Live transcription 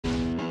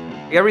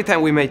Every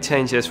time we make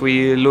changes,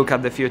 we look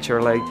at the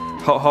future, like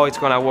how it's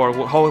gonna work,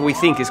 how we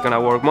think it's gonna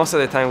work. Most of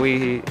the time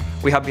we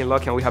have been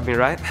lucky and we have been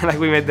right, like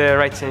we made the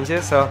right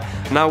changes. So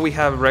now we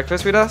have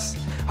Reckless with us.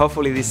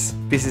 Hopefully this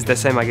is the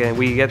same again.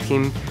 We get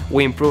him,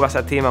 we improve as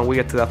a team, and we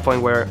get to that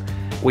point where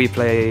we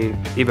play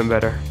even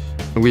better.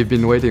 We've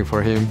been waiting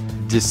for him.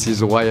 This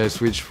is why I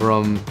switched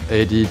from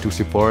AD to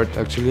support,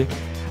 actually.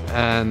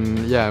 And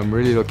yeah, I'm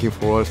really looking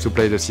forward to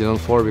play the Season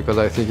 4 because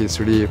I think it's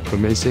really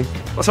promising.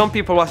 Some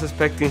people was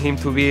expecting him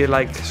to be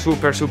like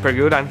super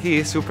good, and he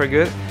is super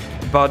good,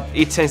 but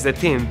it changed the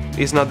team.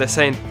 It's not the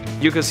same.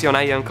 You could see on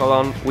IEM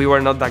Cologne, we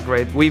were not that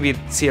great. We beat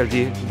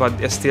CLG, but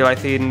still I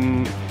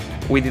think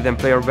we didn't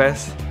play our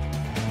best.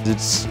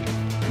 It's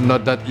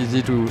not that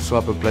easy to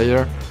swap a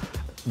player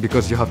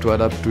because you have to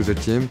adapt to the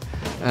team.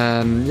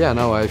 And yeah,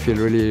 now I feel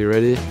really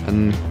ready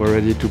and we're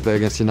ready to play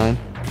against C9.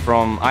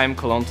 From IEM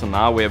Cologne to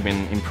now, we have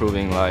been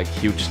improving like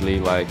hugely.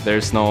 Like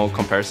there's no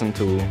comparison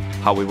to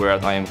how we were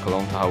at IEM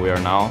Cologne to how we are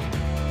now.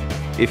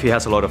 If he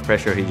has a lot of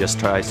pressure, he just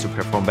tries to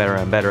perform better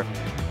and better.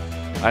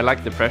 I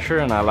like the pressure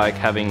and I like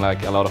having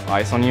like a lot of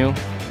eyes on you.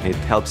 It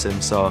helps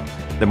him, so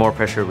the more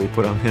pressure we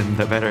put on him,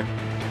 the better.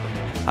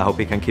 I hope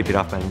he can keep it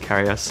up and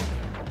carry us.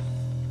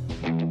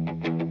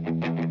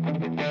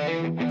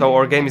 So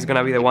our game is going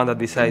to be the one that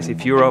decides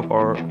if Europe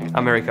or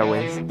America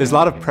wins. There's a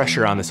lot of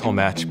pressure on this whole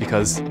match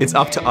because it's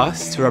up to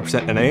us to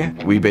represent NA.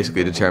 We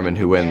basically determine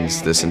who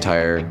wins this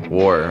entire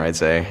war, I'd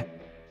say.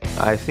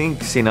 I think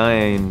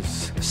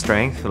C9's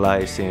strength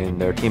lies in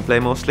their team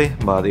play mostly,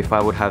 but if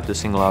I would have to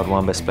single out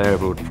one best player,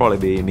 it would probably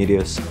be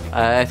Meteus.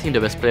 I think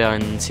the best player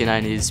in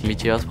C9 is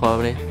Meteus,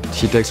 probably.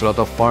 He takes a lot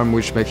of farm,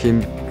 which makes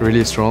him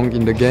really strong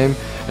in the game,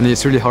 and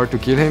it's really hard to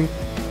kill him.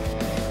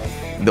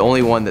 The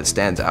only one that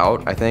stands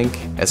out, I think,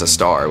 as a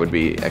star would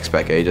be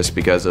Xpeke, just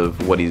because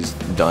of what he's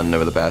done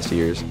over the past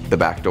years. The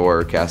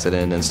backdoor,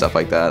 Kassadin, and stuff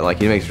like that.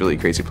 Like, he makes really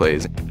crazy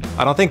plays.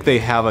 I don't think they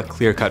have a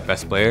clear-cut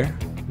best player.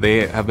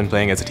 They have been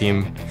playing as a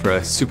team for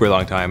a super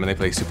long time and they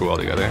play super well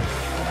together.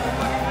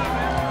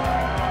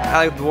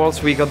 At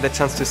Worlds we got the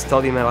chance to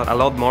study them a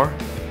lot more.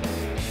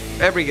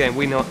 Every game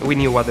we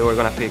knew what they were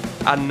gonna pick,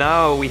 and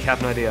now we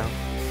have no idea.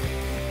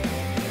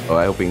 Oh,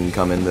 I hope we can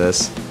come in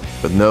this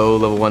with no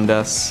level 1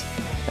 deaths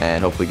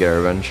and hopefully get our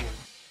revenge.